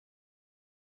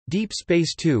Deep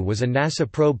Space Two was a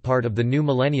NASA probe part of the New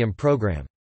Millennium program.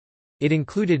 It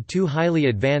included two highly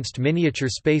advanced miniature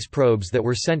space probes that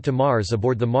were sent to Mars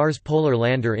aboard the Mars Polar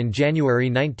Lander in January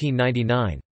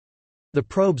 1999. The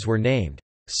probes were named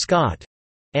Scott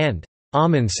and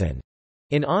Amundsen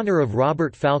in honor of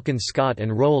Robert Falcon Scott and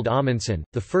Roald Amundsen,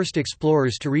 the first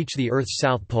explorers to reach the Earth's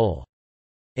south pole.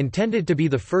 Intended to be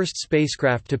the first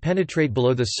spacecraft to penetrate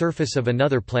below the surface of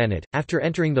another planet, after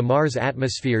entering the Mars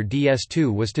atmosphere,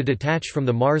 DS-2 was to detach from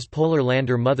the Mars Polar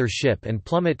Lander mother ship and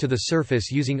plummet to the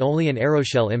surface using only an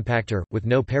aeroshell impactor, with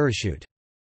no parachute.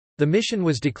 The mission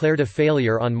was declared a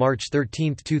failure on March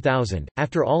 13, 2000,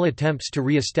 after all attempts to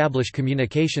re-establish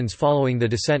communications following the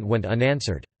descent went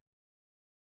unanswered.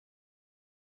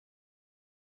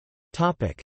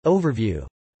 Overview.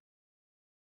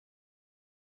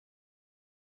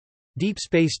 Deep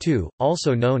Space Two,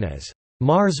 also known as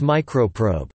Mars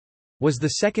Microprobe, was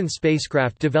the second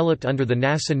spacecraft developed under the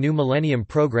NASA New Millennium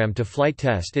program to flight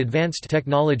test advanced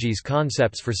technologies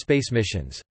concepts for space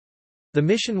missions. The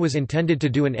mission was intended to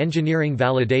do an engineering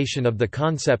validation of the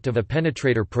concept of a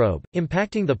penetrator probe,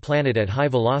 impacting the planet at high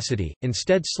velocity,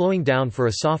 instead slowing down for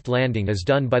a soft landing as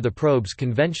done by the probes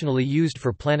conventionally used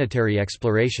for planetary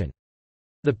exploration.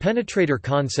 The penetrator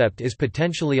concept is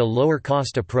potentially a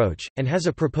lower-cost approach, and has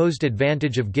a proposed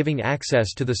advantage of giving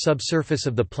access to the subsurface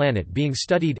of the planet being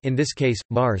studied, in this case,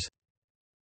 Mars.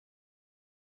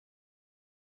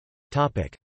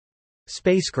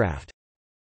 Spacecraft.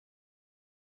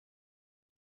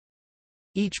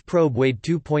 Each probe weighed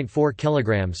 2.4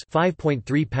 kilograms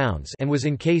 (5.3 pounds) and was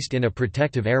encased in a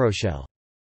protective aeroshell.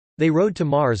 They rode to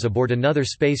Mars aboard another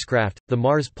spacecraft, the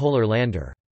Mars Polar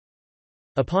Lander.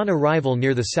 Upon arrival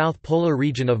near the south polar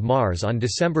region of Mars on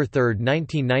December 3,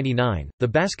 1999, the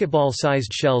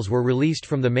basketball-sized shells were released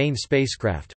from the main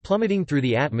spacecraft, plummeting through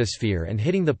the atmosphere and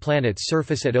hitting the planet's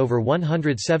surface at over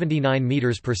 179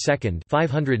 meters per second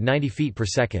 (590 feet per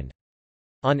second).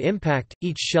 On impact,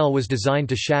 each shell was designed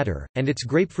to shatter, and its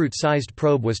grapefruit-sized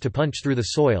probe was to punch through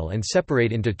the soil and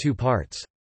separate into two parts.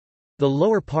 The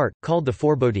lower part, called the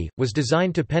forebody, was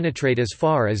designed to penetrate as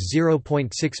far as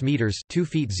 0.6 meters (2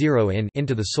 feet 0 in)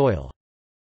 into the soil.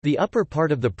 The upper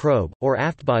part of the probe, or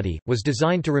aftbody, was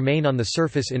designed to remain on the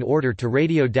surface in order to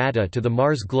radio data to the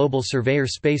Mars Global Surveyor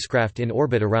spacecraft in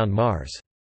orbit around Mars.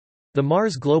 The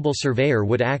Mars Global Surveyor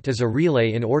would act as a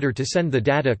relay in order to send the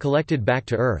data collected back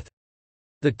to Earth.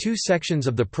 The two sections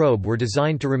of the probe were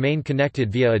designed to remain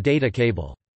connected via a data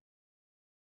cable.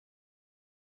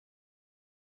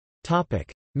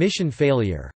 Mission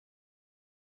failure.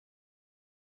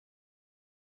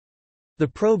 The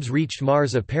probes reached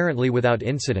Mars apparently without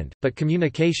incident, but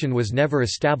communication was never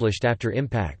established after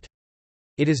impact.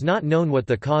 It is not known what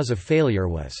the cause of failure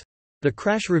was. The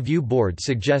Crash Review Board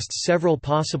suggests several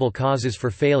possible causes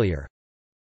for failure.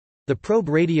 The probe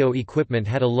radio equipment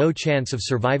had a low chance of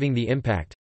surviving the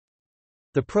impact.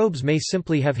 The probes may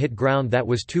simply have hit ground that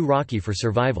was too rocky for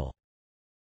survival.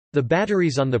 The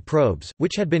batteries on the probes,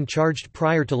 which had been charged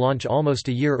prior to launch almost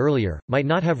a year earlier, might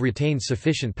not have retained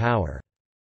sufficient power.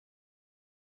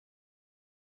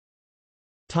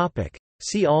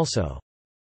 See also: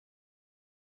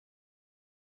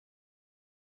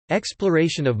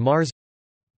 Exploration of Mars,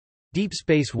 Deep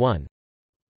Space One,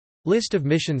 List of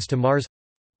missions to Mars,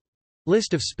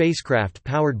 List of spacecraft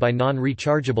powered by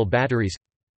non-rechargeable batteries.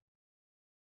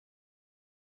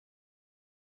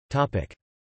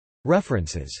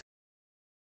 References.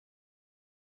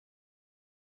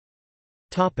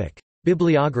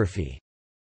 Bibliography.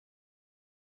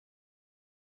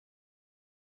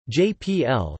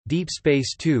 JPL, Deep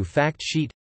Space Two Fact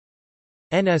Sheet,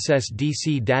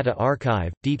 NSSDC Data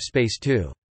Archive, Deep Space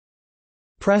Two.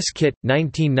 Press Kit,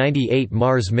 1998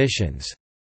 Mars Missions.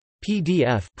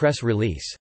 PDF press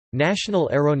release.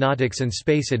 National Aeronautics and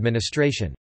Space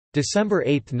Administration. December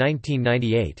 8,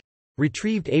 1998.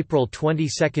 Retrieved April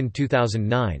 22,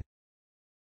 2009.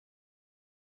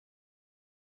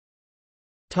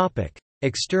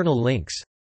 External links.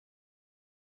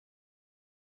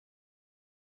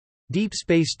 Deep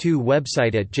Space Two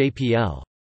website at JPL.